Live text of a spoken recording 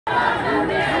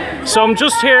So I'm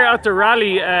just here at the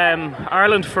rally,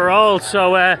 Ireland for All.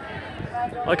 So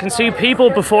I can see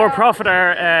people before profit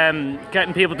are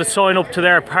getting people to sign up to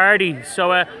their party.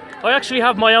 So I actually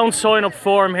have my own sign up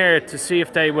form here to see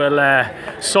if they will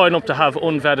sign up to have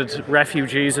unvetted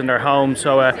refugees in their home.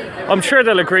 So I'm sure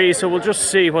they'll agree, so we'll just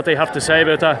see what they have to say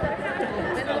about that.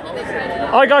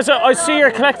 Hi guys, I see you're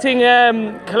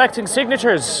collecting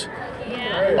signatures.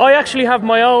 I actually have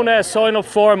my own sign up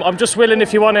form. I'm just willing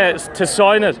if you want to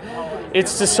sign it.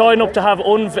 It's to sign up to have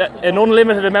an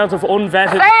unlimited amount of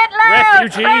unvetted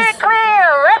refugees say it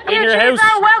clear. Refugees in your house.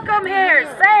 Are welcome here.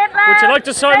 Say it loud. Would you like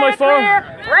to sign my form?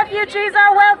 Refugees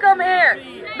are welcome here.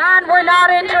 Man, we're not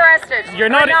interested. You're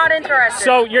not interested.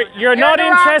 So you're not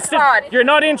interested. You're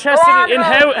not interested in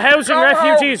housing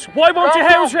refugees. Why won't you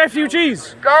house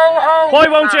refugees? Go home. Why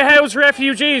won't you house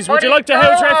refugees? Would you like to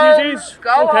house refugees?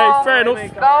 Okay, fair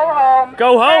enough. Go home.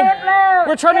 Go home.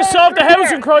 We're trying to solve the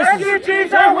housing crisis.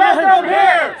 Refugees are welcome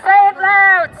here. Say it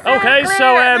loud. Okay,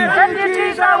 so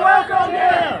refugees are welcome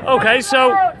here. Okay,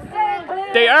 so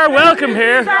they are welcome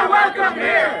here,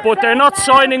 but they're not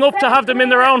signing up to have them in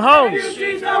their own homes.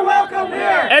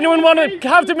 Anyone want to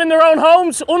have them in their own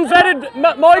homes? Unvetted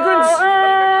migrants?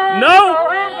 No?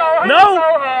 No?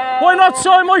 Why not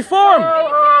sign my form?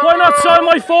 Why not sign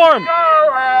my form?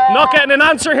 Not getting an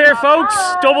answer here, folks.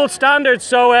 Double standards.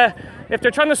 So if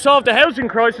they're trying to solve the housing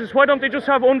crisis, why don't they just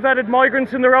have unvetted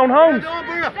migrants in their own homes?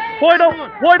 Why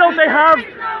don't they have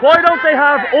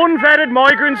unvetted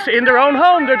migrants in their own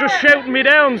home? They're just shouting me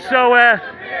down. So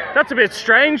that's a bit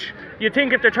strange. You'd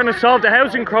think if they're trying to solve the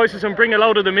housing crisis and bring a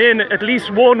load of them in, at least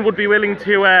one would be willing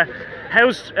to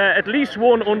house at least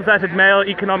one unvetted male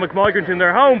economic migrant in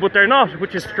their home, but they're not,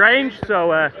 which is strange.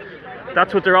 So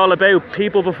that's what they're all about.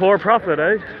 People before profit,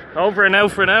 eh? Over and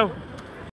out for now.